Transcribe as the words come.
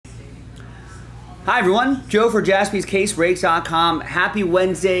Hi everyone, Joe for JaspysCaseBreaks.com. Happy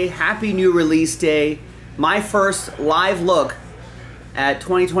Wednesday, happy new release day. My first live look at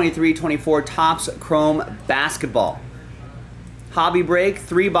 2023-24 Topps Chrome Basketball. Hobby break,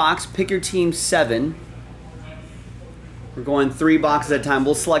 3-box, pick your team 7. We're going 3 boxes at a time.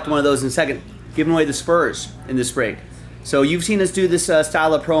 We'll select one of those in a second. Giving away the Spurs in this break. So you've seen us do this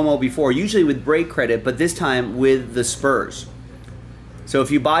style of promo before, usually with break credit, but this time with the Spurs. So if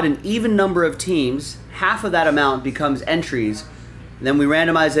you bought an even number of teams, half of that amount becomes entries. Then we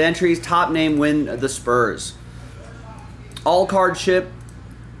randomize the entries, top name win the Spurs. All card ship.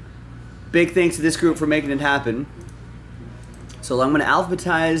 Big thanks to this group for making it happen. So I'm going to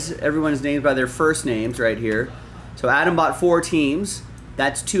alphabetize everyone's names by their first names right here. So Adam bought 4 teams,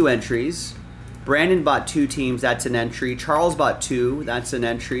 that's 2 entries. Brandon bought 2 teams, that's an entry. Charles bought 2, that's an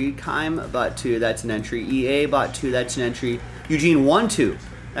entry. Kym bought 2, that's an entry. EA bought 2, that's an entry. Eugene won 2,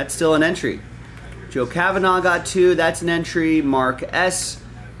 that's still an entry. Joe Kavanaugh got 2, that's an entry. Mark S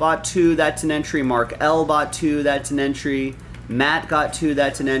bought 2, that's an entry. Mark L bought 2, that's an entry. Matt got 2,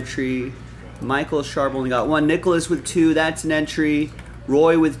 that's an entry. Michael Sharp only got 1. Nicholas with 2, that's an entry.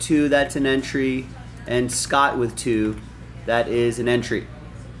 Roy with 2, that's an entry. And Scott with 2, that is an entry.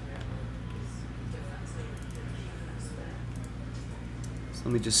 So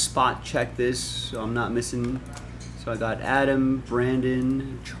let me just spot check this so I'm not missing. So I got Adam,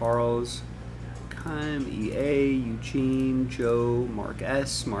 Brandon, Charles, Kym, EA, Eugene, Joe, Mark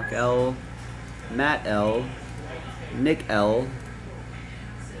S, Mark L, Matt L, Nick L,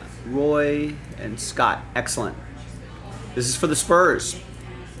 Roy, and Scott. Excellent. This is for the Spurs.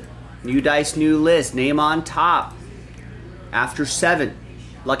 New dice, new list. Name on top. After 7.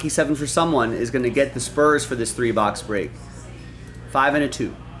 Lucky 7 for someone is going to get the Spurs for this 3-box break. 5 and a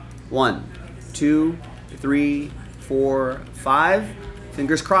 2. 1, 2, 3, 4, 5.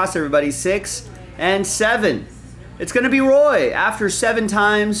 Fingers crossed, everybody. 6 and 7. It's going to be Roy. After 7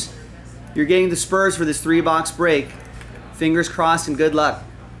 times, you're getting the Spurs for this 3-box break. Fingers crossed and good luck.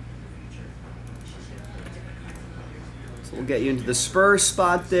 So we'll get you into the Spurs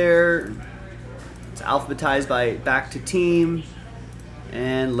spot there. It's alphabetized by back to team.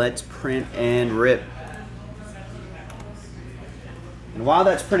 And let's print and rip. And while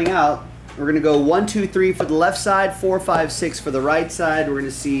that's printing out, we're going to go 1, 2, 3 for the left side, 4, 5, 6 for the right side. We're going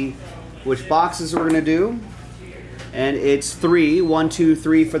to see which boxes we're going to do. And it's 3, 1, 2,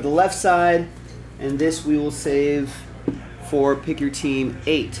 3 for the left side. And this we will save for pick your team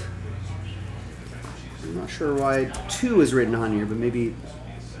 8. I'm not sure why 2 is written on here, but maybe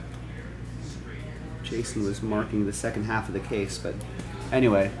Jason was marking the second half of the case. But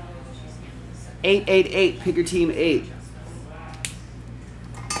anyway, 8, 8, 8. Pick your team 8.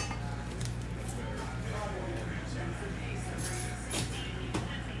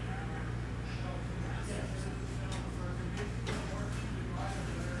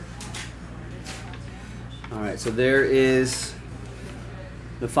 Alright, so there is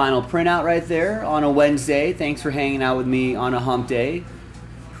the final printout right there on a Wednesday. Thanks for hanging out with me on a hump day.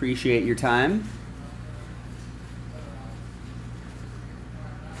 Appreciate your time.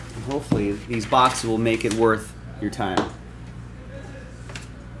 And hopefully these boxes will make it worth your time.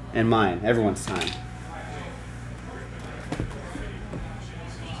 And mine, everyone's time.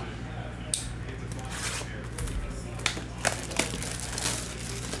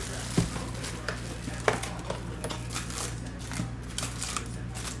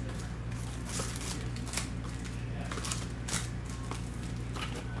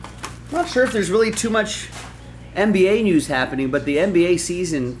 Not sure if there's really too much NBA news happening, but the NBA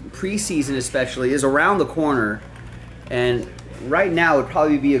season, preseason especially, is around the corner. And right now would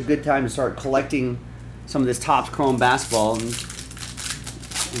probably be a good time to start collecting some of this Topps Chrome basketball and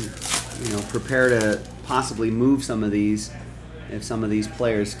you know, prepare to possibly move some of these if some of these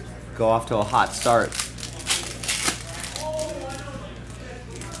players go off to a hot start.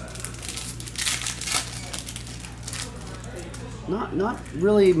 Not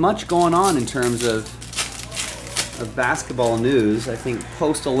really much going on in terms of basketball news. I think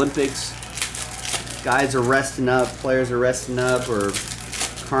post-Olympics, guys are resting up, players are resting up, or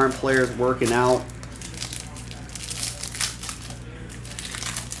current players working out.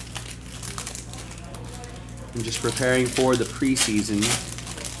 And just preparing for the preseason.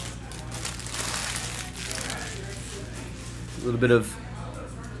 A little bit of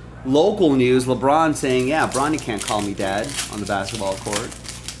local news, LeBron saying, yeah, Bronny can't call me dad on the basketball court.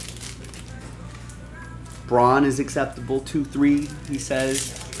 Bron is acceptable, 2-3, he says.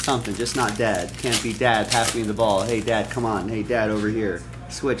 Something, just not dad. Can't be dad, pass me the ball. Hey, dad, come on. Hey, dad, over here.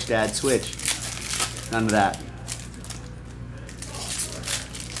 Switch, dad, switch. None of that.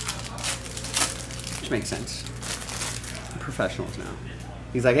 which makes sense. Professionals now.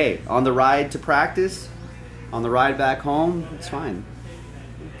 He's like, hey, on the ride to practice, on the ride back home, it's fine.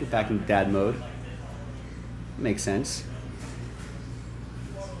 Get back in dad mode. Makes sense.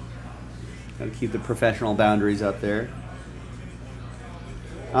 Gotta keep the professional boundaries up there.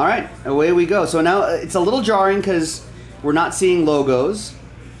 All right, away we go. So now it's a little jarring because we're not seeing logos,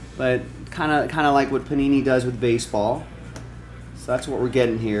 but kind of like what Panini does with baseball. So that's what we're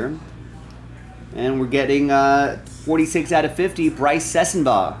getting here. And we're getting 46 out of 50, Bryce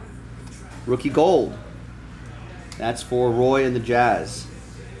Sessenbaugh, rookie gold. That's for Roy and the Jazz.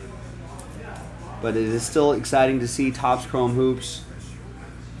 But it is still exciting to see Topps Chrome Hoops.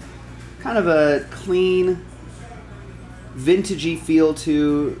 Kind of a clean, vintagey feel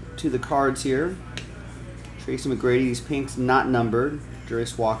to the cards here. Tracy McGrady, these pinks not numbered.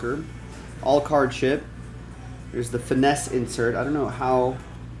 Jarius Walker, all card chip. There's the finesse insert. I don't know how,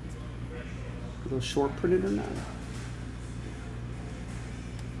 a little short printed or not.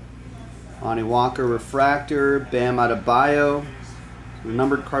 Lonnie Walker refractor, Bam Adebayo. The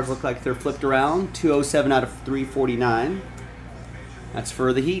numbered cards look like they're flipped around. 207 out of 349. That's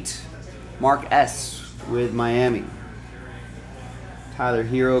for the Heat. Mark S. with Miami. Tyler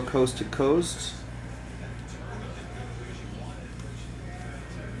Hero, coast to coast.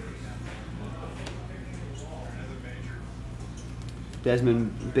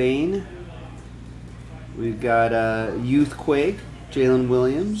 Desmond Bain. We've got Youth Quake, Jalen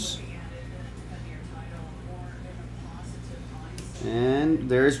Williams. And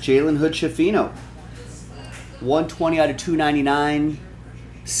there's Jalen Hood-Schifino. 120 out of 299.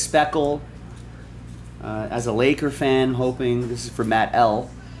 Speckle. As a Laker fan, hoping, this is for Matt L.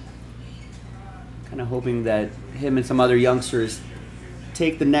 Kind of hoping that him and some other youngsters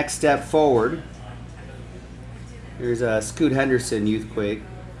take the next step forward. Here's Scoot Henderson, Youthquake.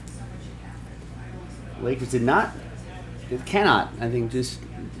 Lakers cannot, I think, just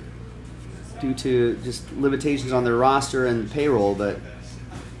due to just limitations on their roster and payroll, but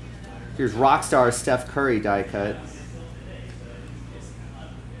here's Rockstar Steph Curry die cut.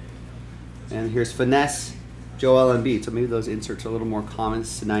 And here's Finesse Joel Embiid. So maybe those inserts are a little more common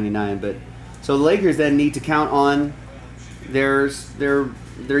to 99, but so the Lakers then need to count on their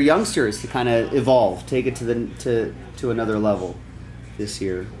youngsters to kind of evolve, take it to another level this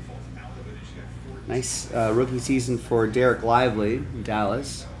year. Nice rookie season for Derek Lively in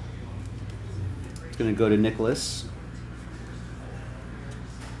Dallas. It's going to go to Nicholas.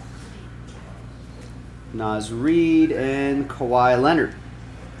 Naz Reid and Kawhi Leonard.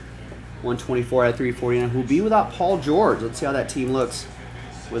 124 out of 349. Who'll be without Paul George. Let's see how that team looks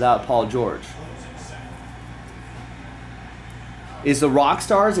without Paul George. Is the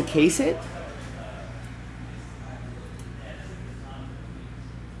Rockstars a case hit?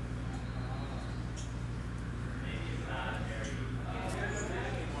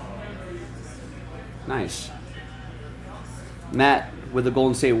 Nice. Matt with the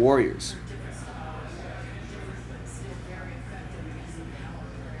Golden State Warriors.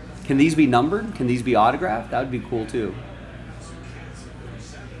 Can these be numbered? Can these be autographed? That would be cool too.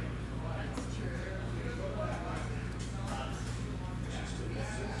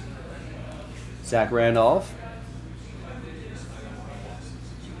 Zach Randolph.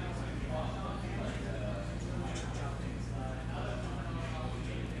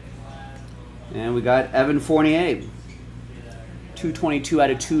 And we got Evan Fournier. 222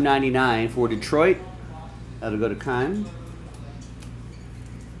 out of 299 for Detroit. That'll go to Kime.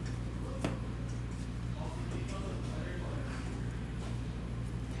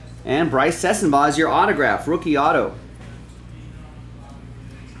 And Bryce Sessenbaugh is your autograph, rookie auto.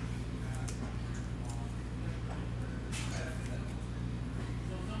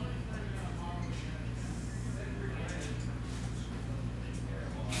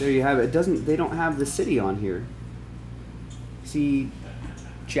 There you have it. They don't have the city on here. See,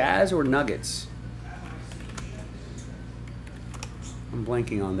 Jazz or Nuggets? I'm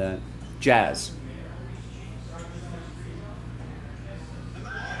blanking on that. Jazz.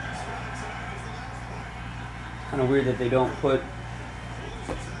 Kind of weird that they don't put.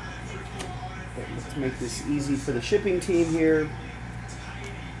 Let's make this easy for the shipping team here.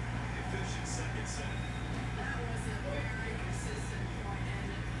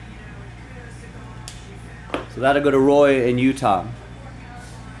 So that'll go to Roy in Utah.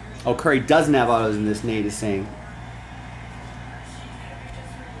 Oh, Curry doesn't have autos in this, Nate is saying.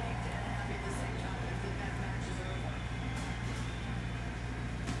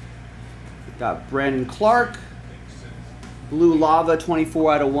 Got Brandon Clark. Blue Lava,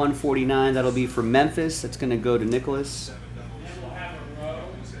 24 out of 149. That'll be for Memphis. That's going to go to Nicholas.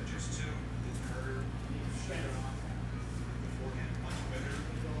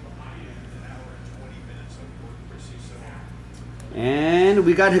 man.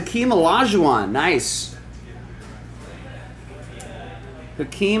 We got Hakeem Olajuwon. Nice.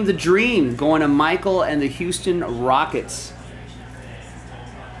 Hakeem the Dream going to Michael and the Houston Rockets.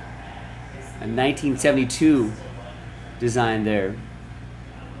 A 1972 design there.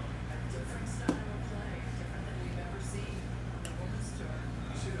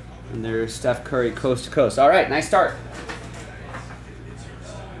 And there's Steph Curry coast to coast. All right, nice start.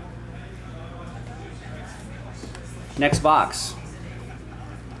 Next box.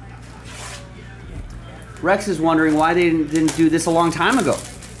 Rex is wondering why they didn't do this a long time ago.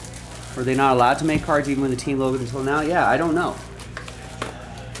 Were they not allowed to make cards even when the team logo until now? Yeah, I don't know.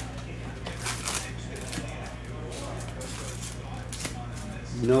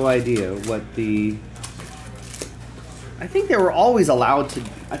 No idea what the... I think they were always allowed to...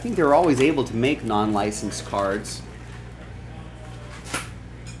 I think they were always able to make non-licensed cards.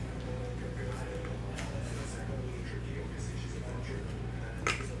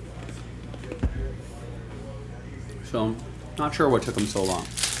 So, not sure what took them so long.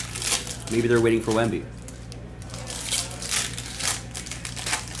 Maybe they're waiting for WEMBY.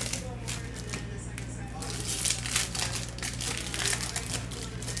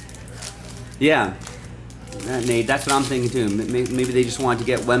 Yeah, Nate, that's what I'm thinking too. Maybe they just wanted to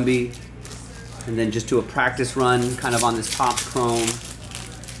get WEMBY and then just do a practice run kind of on this Topps Chrome.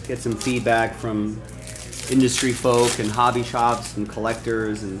 Get some feedback from industry folk and hobby shops and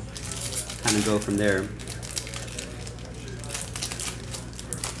collectors and kind of go from there.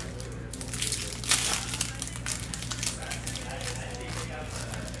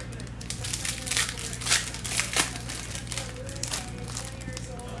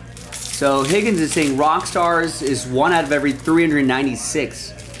 So Higgins is saying Rockstars is 1 out of every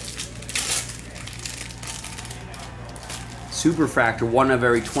 396. Superfractor, 1 out of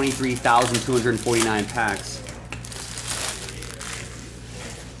every 23,249 packs.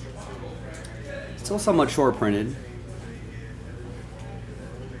 Still somewhat short printed.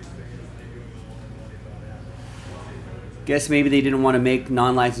 Guess maybe they didn't want to make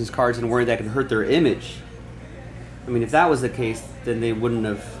non-licensed cards and worry that could hurt their image. I mean, if that was the case, then they wouldn't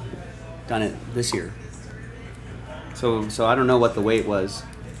have done it this year. So I don't know what the weight was.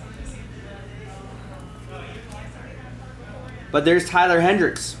 But there's Tyler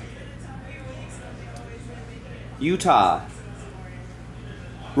Hendricks. Utah.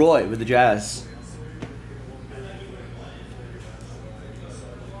 Roy with the Jazz.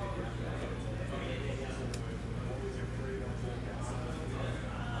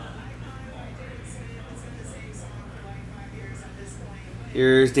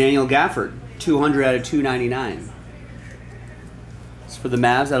 Here's Daniel Gafford, 200 out of 299. It's for the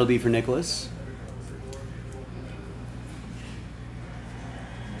Mavs. That'll be for Nicholas.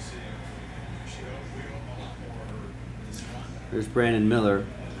 There's Brandon Miller.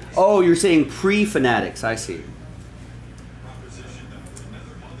 Oh, you're saying pre-Fanatics. I see.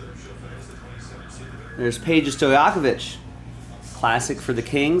 There's Peja Stojakovic. Classic for the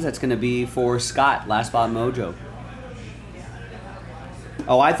Kings. That's going to be for Scott, Last Spot Mojo.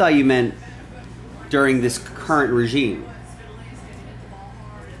 Oh, I thought you meant during this current regime.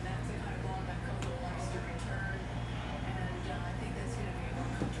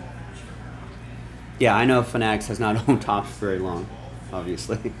 Yeah, I know Fanatics has not owned Topps for very long,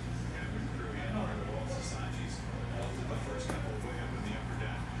 obviously.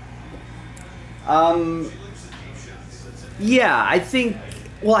 Yeah, I think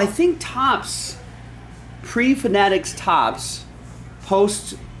Topps, pre-Fanatics Topps,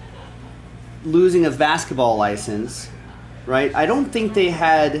 post losing a basketball license, right? I don't think they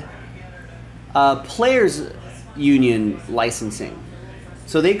had players union licensing,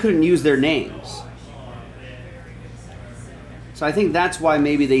 so they couldn't use their names. So I think that's why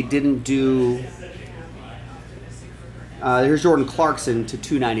maybe they didn't do. Here's Jordan Clarkson to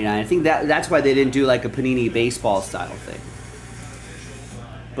 $2.99. I think that's why they didn't do like a Panini baseball style thing.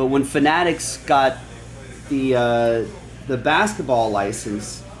 But when Fanatics got the basketball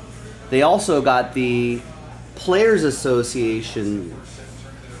license, they also got the Players Association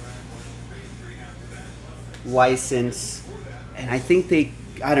license, and I think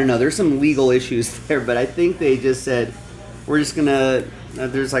I don't know, there's some legal issues there, but I think they just said, we're just gonna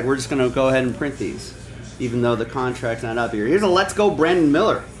go ahead and print these, even though the contract's not up here. Here's a Let's Go Brandon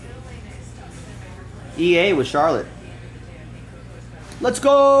Miller. EA with Charlotte. Let's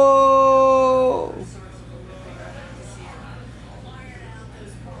go!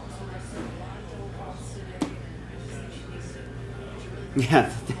 Yeah,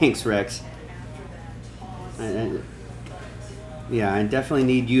 thanks, Rex. Yeah, I definitely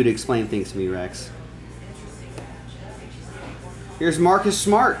need you to explain things to me, Rex. Here's Marcus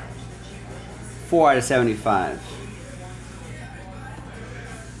Smart. 4 out of 75.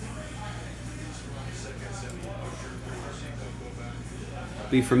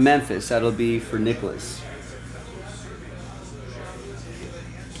 Be for Memphis. That'll be for Nicholas.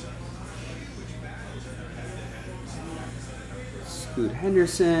 Scoot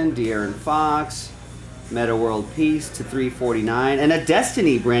Henderson, De'Aaron Fox, Meta World Peace to 349, and a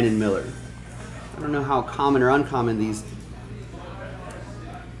Destiny Brandon Miller. I don't know how common or uncommon these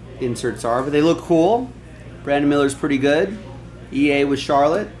inserts are, but they look cool. Brandon Miller's pretty good. EA with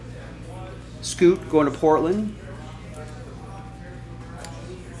Charlotte. Scoot going to Portland.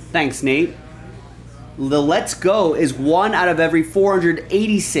 Thanks, Nate. The Let's Go is 1 out of every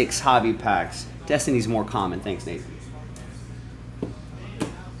 486 hobby packs. Destiny's more common. Thanks, Nate. So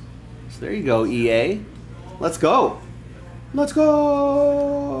there you go, EA. Let's go. Let's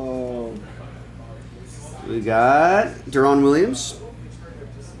go. We got Deron Williams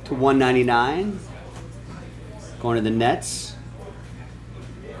to 199. Going to the Nets.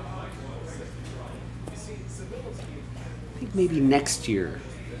 I think maybe next year,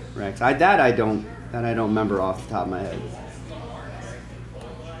 Rex. That I don't remember off the top of my head.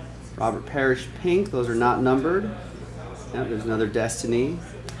 Robert Parrish pink. Those are not numbered. Yep, there's another Destiny.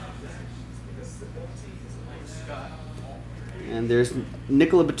 And there's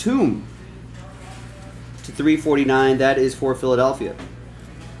Nicola Batum to 349. That is for Philadelphia.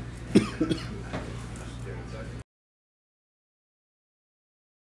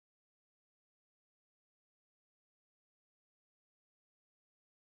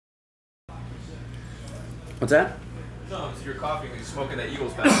 What's that? No, it's your coughing. You're smoking that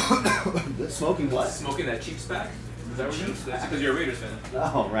Eagles pack. Smoking what? Smoking that Chiefs pack. Is that what you? That's because you're a Raiders fan.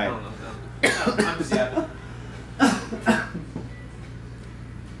 Oh, right. I don't know. No, I'm just yapping.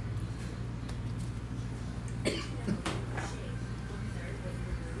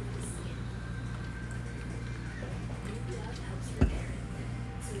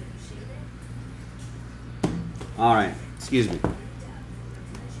 All right. Excuse me.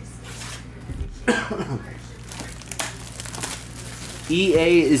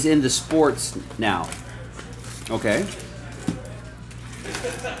 EA is in the sports now. Okay.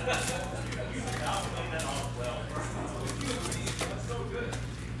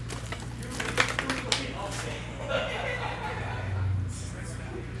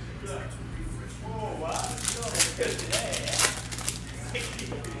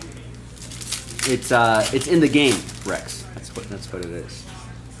 It's in the game, Rex. That's what it is.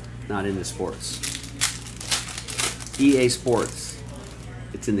 Not in the sports. EA Sports.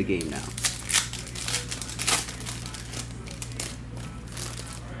 It's in the game now.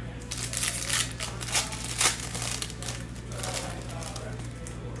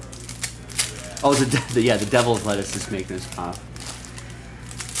 Oh, the devil's lettuce is making us pop.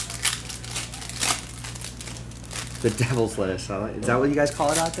 The devil's lettuce. Is that what you guys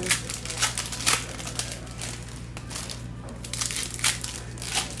call it out there?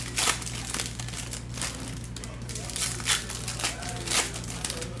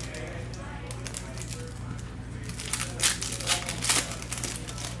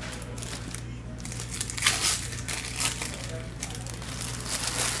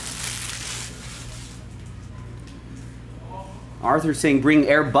 Arthur's saying bring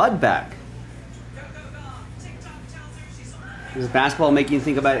Air Bud back. Does basketball make you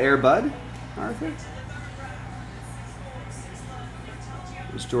think about Air Bud, Arthur?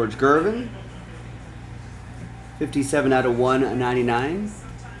 There's George Gervin. 57 out of 199.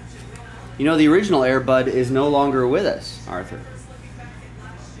 You know, the original Air Bud is no longer with us, Arthur.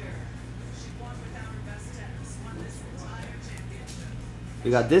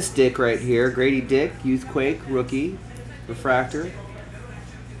 We got this Dick right here. Grady Dick, Youthquake, rookie. Refractor.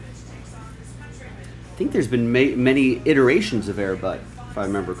 I think there's been many iterations of Air Bud, if I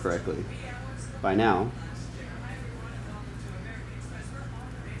remember correctly, by now.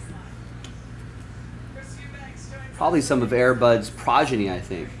 Probably some of Air Bud's progeny, I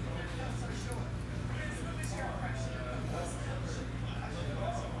think.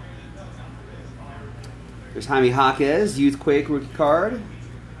 There's Jaime Jaquez, Youthquake rookie card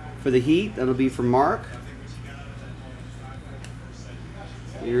for the Heat. That'll be for Mark.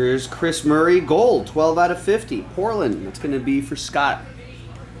 Here's Chris Murray, gold, 12 out of 50. Portland, that's going to be for Scott.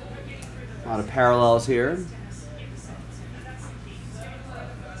 A lot of parallels here.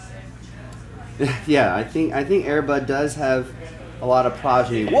 Yeah, I think Air Bud does have a lot of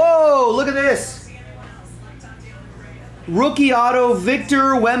progeny. Whoa, look at this. Rookie auto,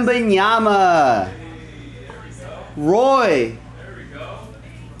 Victor Wembanyama. Roy.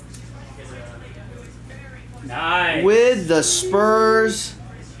 Nice. with the Spurs.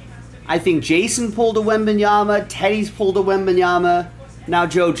 I think Jason pulled a Wembanyama. Teddy's pulled a Wembanyama. Now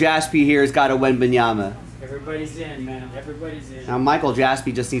Joe Jaspy here has got a Wembanyama. Everybody's in, man. Everybody's in. Now Michael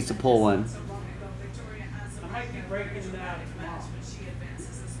Jaspy just needs to pull one. I might be breaking that tomorrow.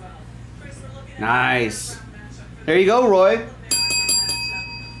 Nice. There you go, Roy.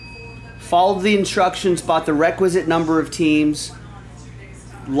 Followed the instructions, bought the requisite number of teams,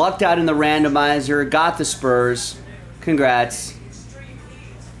 lucked out in the randomizer, got the Spurs. Congrats.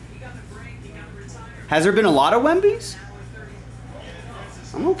 Has there been a lot of Wembys?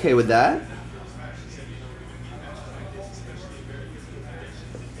 I'm okay with that.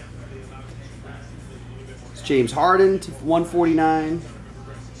 It's James Harden to 149.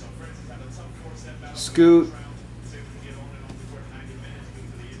 Scoot.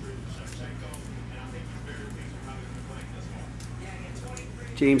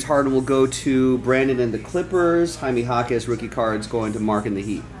 James Harden will go to Brandon and the Clippers. Jaime Jaquez rookie cards going to Mark and the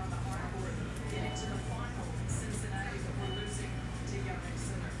Heat.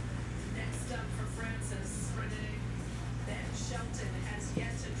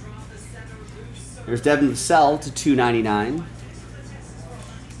 There's Devin Vassell to 299.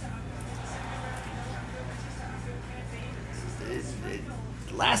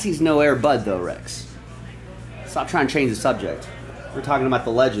 Lassie's no Air Bud though, Rex. Stop trying to change the subject. We're talking about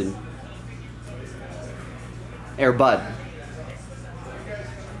the legend. Air Bud.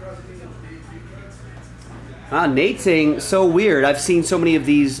 Nate's saying, so weird. I've seen so many of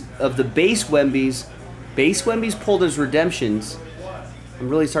these, of the base Wembys. Base Wembys pulled as redemptions. I'm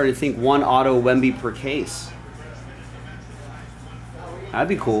really starting to think one auto Wemby per case. That'd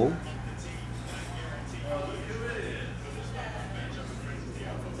be cool.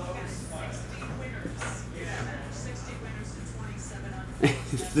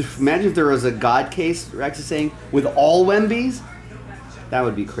 Imagine if there was a God case, Rex is saying, with all Wembys? That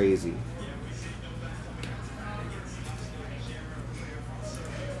would be crazy.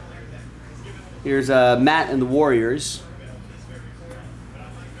 Here's Matt and the Warriors.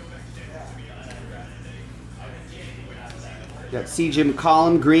 Got CJ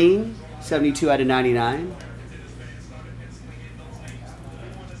McCollum, green, 72 out of 99.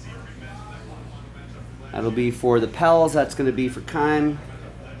 That'll be for the Pels. That's going to be for Kime.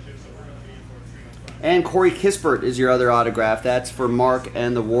 And Corey Kispert is your other autograph. That's for Mark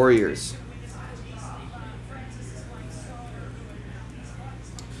and the Warriors.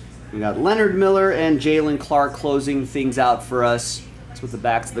 We got Leonard Miller and Jalen Clark closing things out for us. That's what the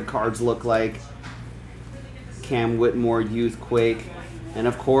backs of the cards look like. Cam Whitmore, Youth Quake. And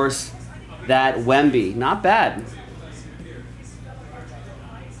of course, that Wemby. Not bad.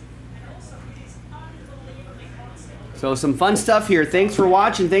 So some fun stuff here. Thanks for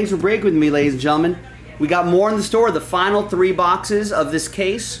watching. Thanks for breaking with me, ladies and gentlemen. We got more in the store. The final 3 boxes of this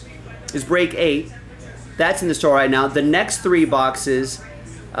case is break 8. That's in the store right now. The next 3 boxes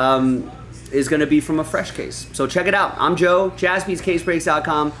is going to be from a fresh case. So check it out. I'm Joe,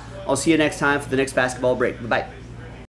 JaspysCaseBreaks.com. I'll see you next time for the next basketball break. Bye-bye.